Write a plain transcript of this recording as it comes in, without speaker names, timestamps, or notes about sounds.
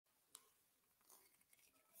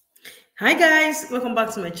Hi guys, welcome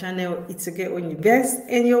back to my channel. It's again Onybest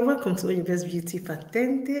and you're welcome to Onybest Beauty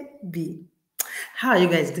Patente B. How are you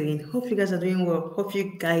guys doing? Hope you guys are doing well. Hope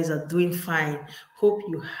you guys are doing fine. Hope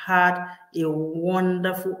you had a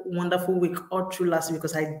wonderful week all through last week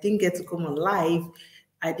because I didn't get to come on live.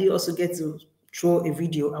 I did also get to throw a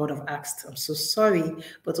video I would have asked. I'm so sorry,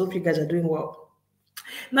 but hope you guys are doing well.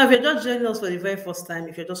 Now, if you're just joining us for the very first time,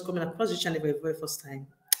 if you're just coming across the channel for the very first time,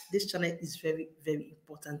 this channel is very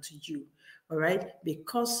important to you, all right?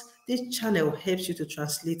 Because this channel helps you to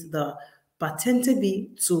translate the Patente B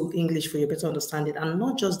to English for your better understanding. And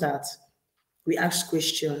not just that, we ask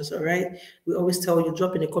questions, all right? We always tell you,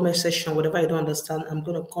 drop in the comment section, whatever you don't understand, I'm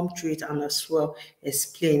going to come through it and as well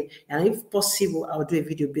explain. And if possible, I'll do a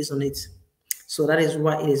video based on it. So that is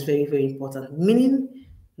why it is very important, meaning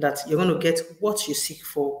that you're going to get what you seek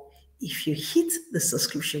for if you hit the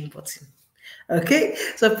subscription button. Okay,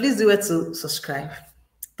 so please do it to subscribe,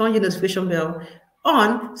 turn your notification bell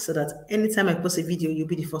on so that anytime I post a video, you'll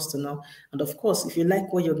be the first to know. And of course, if you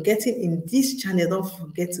like what you're getting in this channel, don't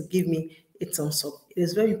forget to give me a thumbs up. It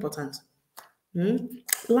is very important.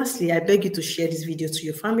 Lastly, I beg you to share this video to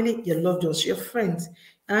your family, your loved ones, your friends,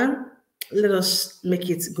 and let us make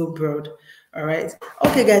it go broad. All right.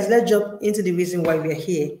 Okay, guys, let's jump into the reason why we are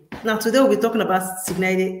here. Now, today we'll be talking about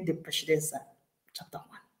Segnale di Precedenza, chapter 1.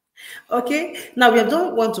 Okay, now we have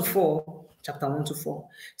done 1 to 4, chapter 1 to 4.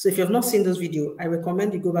 So if you have not seen those videos, I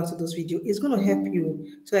recommend you go back to those videos. It's going to help you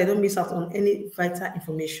so I don't miss out on any vital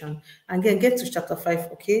information. And then get to chapter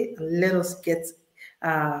 5, okay? And let us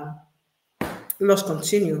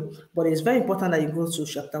continue. But it's very important that you go to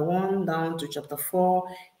chapter 1 down to chapter 4,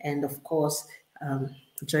 and of course,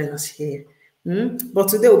 join us here. But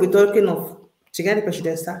today we'll be talking of Segnale di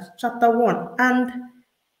Precedenza, chapter 1, and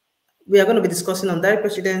we are going to be discussing on Diary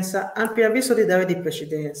Precedenza and Preavviso di Diary di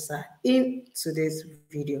Precedenza in today's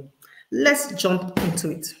video. Let's jump into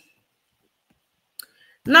it.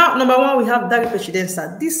 Now, number 1, we have Diary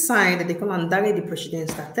Precedenza. This sign that they call on Diary di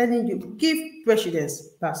Precedenza, telling you, give precedence,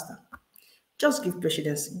 Pastor. Just give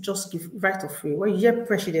precedence. Just give right of way. When you hear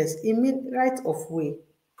precedence, it means right of way.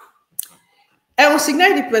 And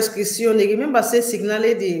Segnale di prescrizione, remember, say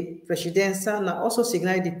Segnale di Precedenza, now also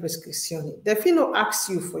Segnale di prescrizione. The FINO asks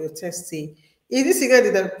you for your test, say, is this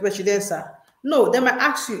Segnale di Precedenza? No, they might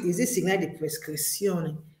ask you, is this Segnale di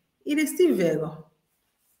prescrizione? It is still vero.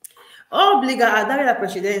 Obbliga a dare la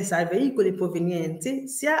precedenza ai veicoli provenienti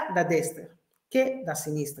sia da destra che da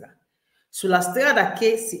sinistra, sulla strada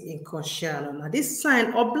che si incrociano. Now, this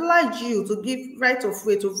sign obliges you to give right of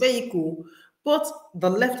way to vehicle, both the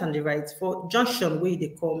left and the right, for junction where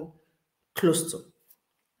they come close to.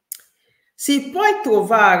 Si puoi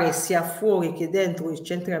trovare sia fuori che dentro I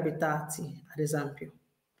centri abitati, ad esempio.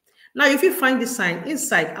 Now, if you find this sign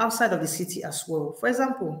inside, outside of the city as well, for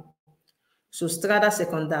example, su strada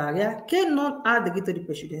secondaria che non ha diritto di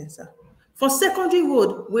precedenza. For secondary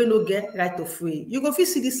road, we no get right of way. You go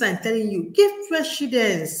see this sign telling you, give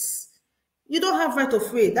precedence. You don't have right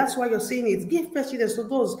of way. That's why you're saying it. Give precedence to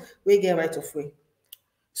those who get right of way.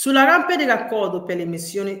 Sulla rampa di raccordo per le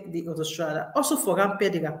missioni di autostrada, also for rampe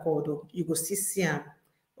di raccordo, you go see Siam.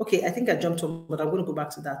 Okay, I think I jumped on, but I'm going to go back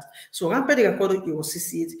to that. So rampe di raccordo, you will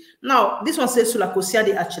see it. Now, this one says sulla corsia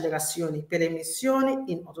di accelerazione per le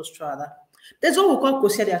missioni in autostrada. There's what we call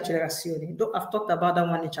corsia di accelerazione. Though I've talked about that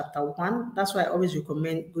one in chapter 1. That's why I always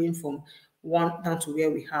recommend going from 1 down to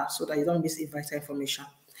where we are so that you don't miss vital information.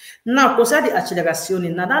 Now, corsia di accelerazione,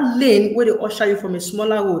 now that lane where they usher you from a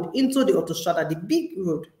smaller road into the autostrada, the big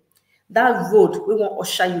road, that road we want to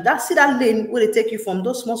usher you. See that lane where they take you from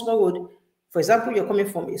those small road. For example, you're coming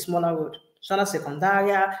from a smaller road, strada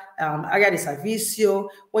secondaria, area di servizio.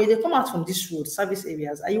 When they come out from this road, service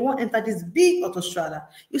areas, and you want to enter this big autostrada,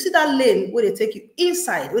 you see that lane where they take you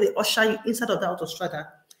inside, where they usher you inside of the autostrada.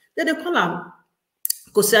 Then they call them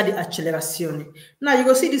corsia di accelerazione. Now you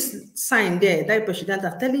go see this sign there, that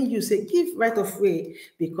Precedenza telling you, say, give right of way,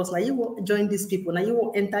 because like you won't join these people, now you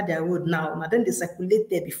won't enter their road now then they circulate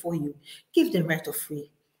there before you. Give them right of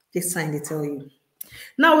way. This sign they tell you.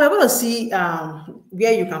 Now we're going to see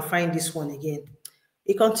where you can find this one again.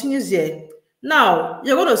 It continues here. Now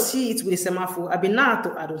you're going to see it with a semaphore,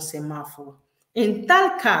 abbinato ad un semaforo. In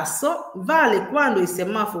tal caso vale quando il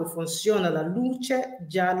semaforo funziona la luce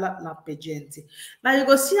gialla lampeggiante. Now you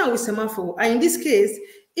go see how with semaphore, and in this case,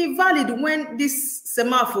 it's valid when this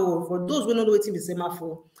semaphore, for those who don't know what it is,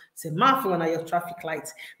 semaphore na your traffic light.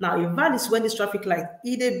 Now it valid when this traffic light,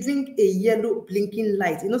 they bring a yellow blinking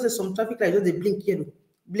light. You know, some traffic light, they blink yellow,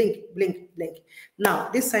 blink. Now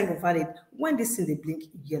this sign is valid when this thing they blink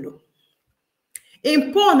yellow.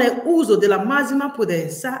 Impone uso della massima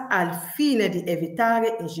prudenza al fine di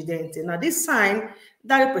evitare incidenti. Now, this sign,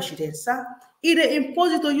 dare precedenza, it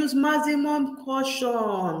imposes to use maximum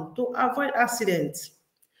caution to avoid accidents.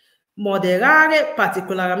 Moderare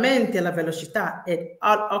particolarmente la velocità ed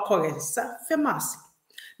all'occorrenza fermarsi.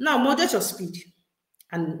 Now, moderate your speed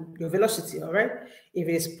and your velocity, all right? If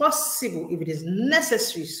it is possible, if it is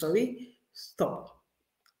necessary, stop.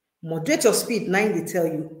 Moderate your speed, 90 tell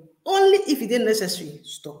you. Only if it is necessary,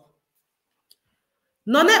 stop.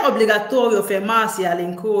 Non è obbligatorio fermarsi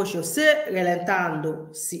all'incrocio se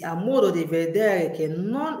rallentando si ha modo di vedere che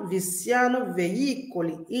non vi siano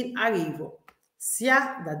veicoli in arrivo,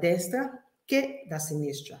 sia da destra che da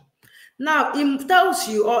sinistra. Now, it tells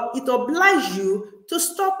you or it obliges you to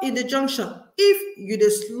stop in the junction if you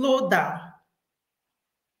just slow down.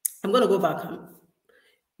 I'm going to go back.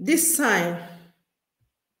 This sign,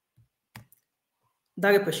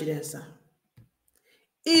 dare precedenza.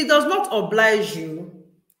 It does not oblige you,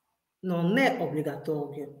 non è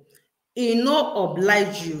obbligatorio. It no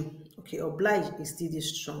oblige you. Okay, oblige is still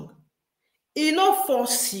this strong. It no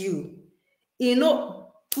force you. It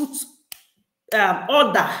no put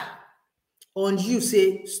order on you,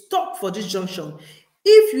 say, stop for this junction.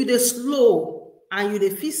 If you dey slow and you dey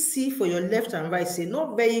fit see for your left and right, say,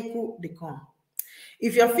 no vehicle dey come.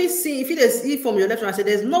 If you fit see, if you dey see from your left and right, say,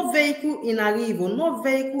 there's no vehicle in arrival, no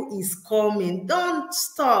vehicle is coming, don't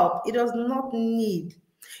stop. It does not need.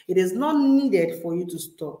 It is not needed for you to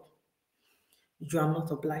stop. You are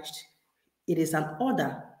not obliged. It is an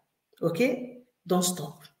order, okay? Don't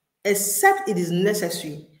stop. Except it is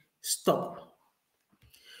necessary, stop.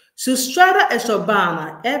 Su strada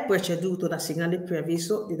esorbana è preceduto da segnale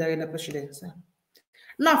preavviso di dare la precedenza.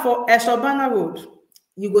 Now for esorbana road,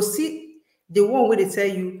 you go see the one where they tell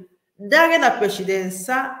you dare la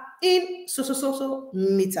precedenza in so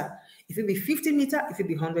meter. If it be 50 meter, if it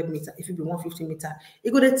be 100 meter, if it be 150 meter,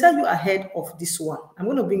 it going to tell you ahead of this one. I'm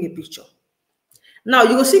going to bring a picture. Now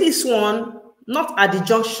you will see this one not at the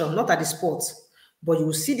junction, not at the spot, but you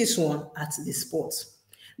will see this one at the spot.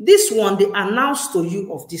 This one, they announce to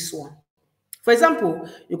you of this one. For example,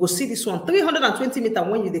 you go see this one, 320 meter,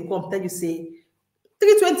 when you they come, tell you say,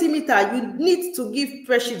 320 meter, you need to give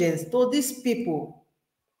precedence to these people.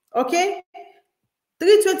 Okay?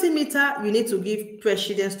 320 meter, you need to give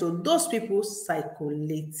precedence to those people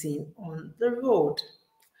circulating on the road.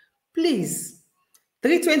 Please,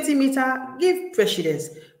 320 meter, give precedence.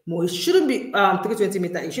 No, it shouldn't be 320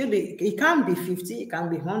 meter. It should be, it can be 50, it can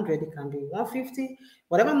be 100, it can be 150.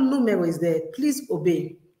 Whatever number is there, please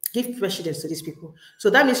obey. Give precedence to these people. So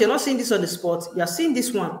that means you're not seeing this on the spot. You are seeing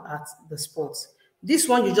this one at the spot. This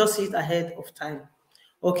one, you just see it ahead of time.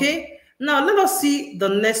 Okay? Now, let us see the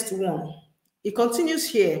next one. It continues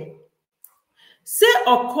here. Se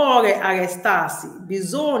occorre arrestarsi,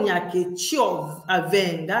 bisogna che ciò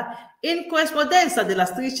avvenga in corrispondenza della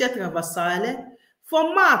striscia trasversale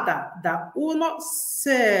formata da una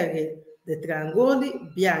serie di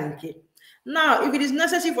triangoli bianchi. Now, if it is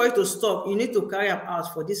necessary for you to stop, you need to carry them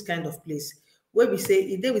out for this kind of place, where we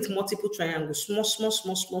say it there with multiple triangles, small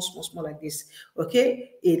like this.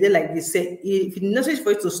 Okay, it there like this. Say if it's necessary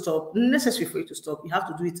for you to stop, you have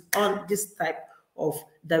to do it on this type of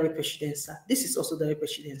dare precedenza. This is also dare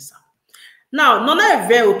precedenza. Now, non è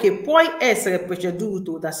vero che puoi essere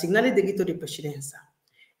preceduto da segnale diritto di precedenza.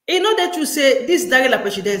 In order to say this dare la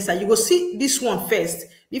precedenza, you go see this one first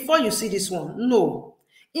before you see this one. No.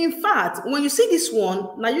 In fact, when you see this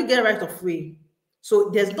one, now you get right of way. So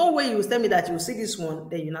there's no way you will tell me that you will see this one,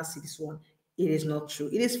 then you not see this one. It is not true.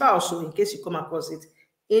 It is false, in case you come across it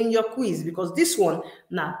in your quiz, because this one,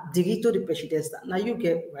 now, diritto di precedenza, now you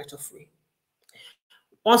get right of way.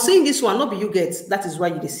 On seeing this one, not be you get, that is why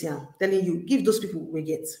you see I'm telling you, give those people we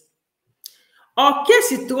get. Or che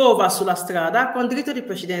si trova sulla strada con diritto di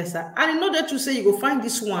precedenza, and in order to say you go find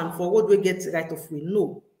this one for road we get right of way,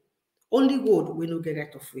 no. Only road we no get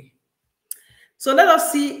right of way. So let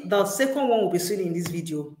us see the second one we'll be seeing in this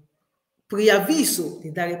video. Preavviso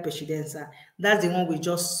di dare precedenza. That's the one we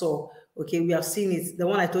just saw. Okay, we have seen it. The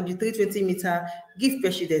one I told you, 320 meter, give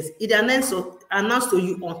precedence. It announced to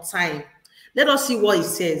you on time. Let us see what it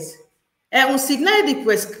says. È un segnale di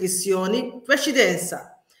prescrizione,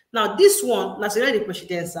 precedenza. Now, this one, not segnale di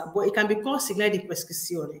precedenza, but it can be called segnale di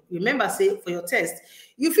prescrizione. Remember, say, for your test,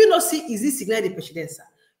 you feel not see, is this segnale di precedenza?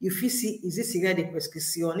 You feel see, is this segnale di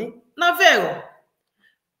prescrizione? No, vero.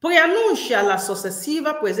 Preannuncia la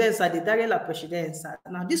successiva presenza di dare la precedenza.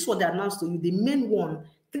 Now, this one they announced to you, the main one,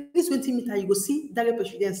 320 meter, you go see dare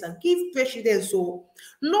precedenza. Give precedence, so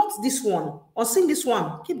not this one. On seeing this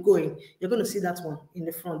one, keep going. You're going to see that one in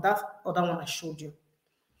the front, that other one I showed you.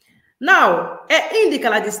 Now, indica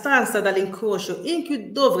la distanza dall'incrocio in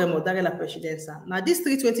cui dovremo dare la precedenza. Now, this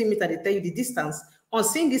 320 meter, they tell you the distance on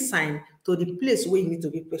seeing this sign to the place where you need to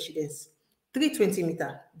give precedence. 320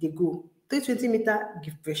 meter, they go. 320 meter,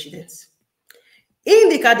 give precedence.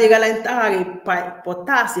 Indica di rallentare per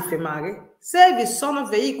portarsi fermare se vi sono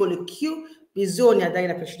veicoli che bisogna dare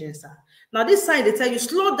la precedenza. Now, this sign, they tell you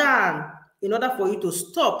slow down in order for you to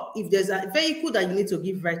stop. If there's a vehicle that you need to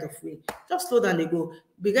give right of way, just slow down, they go.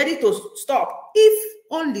 Be ready to stop if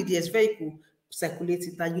only there's vehicle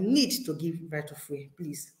circulating that you need to give right of way,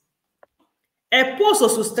 please. È posto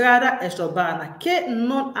su strada extraurbana che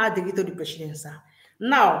non ha diritto di precedenza.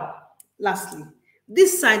 Now, lastly,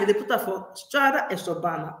 this sign they put up for strada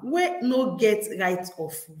extraurbana where no get right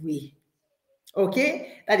of way.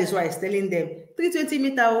 Okay, that is why it's telling them 320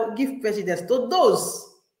 meter give precedence to those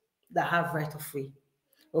that have right of way.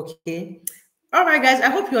 Okay, all right, guys, I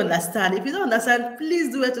hope you understand. If you don't understand,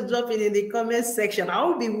 please do it to drop it in the comment section. I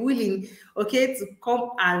will be willing, okay, to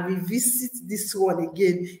come and revisit this one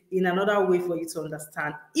again in another way for you to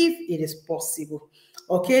understand if it is possible.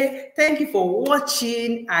 Okay, thank you for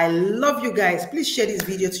watching. I love you guys. Please share this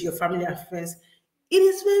video to your family and friends. It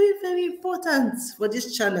is very, very important for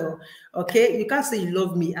this channel. Okay, you can't say you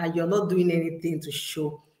love me and you're not doing anything to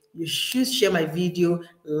show. You should share my video,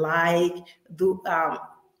 like, do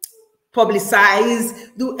publicize,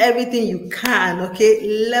 do everything you can.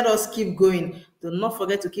 Okay, let us keep going. Do not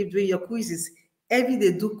forget to keep doing your quizzes. Every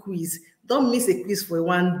day do quiz. Don't miss a quiz for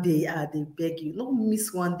one day. They beg you. Don't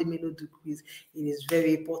miss one day, may not do quiz. It is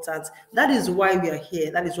very important. That is why we are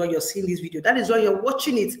here. That is why you're seeing this video. That is why you're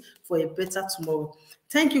watching it for a better tomorrow.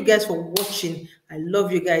 Thank you guys for watching. I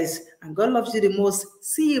love you guys and God loves you the most.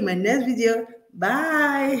 See you in my next video.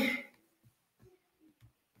 Bye.